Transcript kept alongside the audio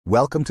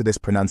Welcome to this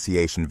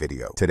pronunciation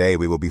video. Today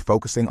we will be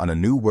focusing on a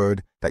new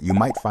word that you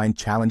might find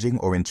challenging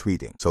or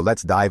intriguing. So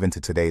let's dive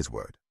into today's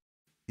word.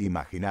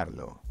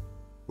 Imaginarlo,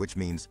 which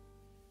means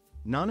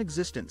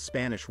Non-existent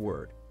Spanish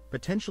word,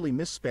 potentially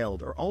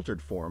misspelled or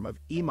altered form of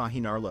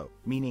imaginarlo,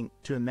 meaning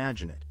to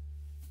imagine it.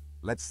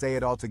 let's say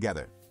it all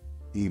together.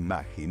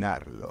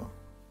 Imaginarlo.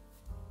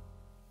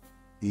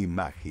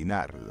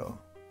 Imaginarlo.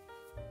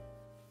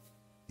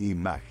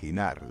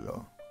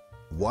 Imaginarlo.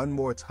 One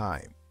more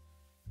time.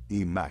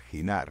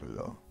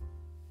 Imaginarlo.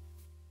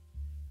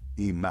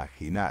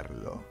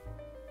 Imaginarlo.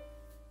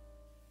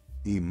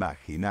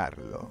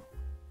 Imaginarlo.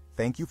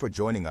 Thank you for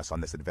joining us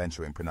on this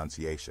adventure in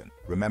pronunciation.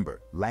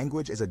 Remember,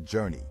 language is a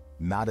journey,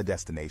 not a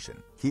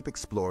destination. Keep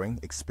exploring,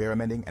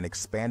 experimenting, and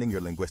expanding your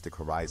linguistic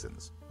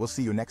horizons. We'll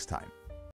see you next time.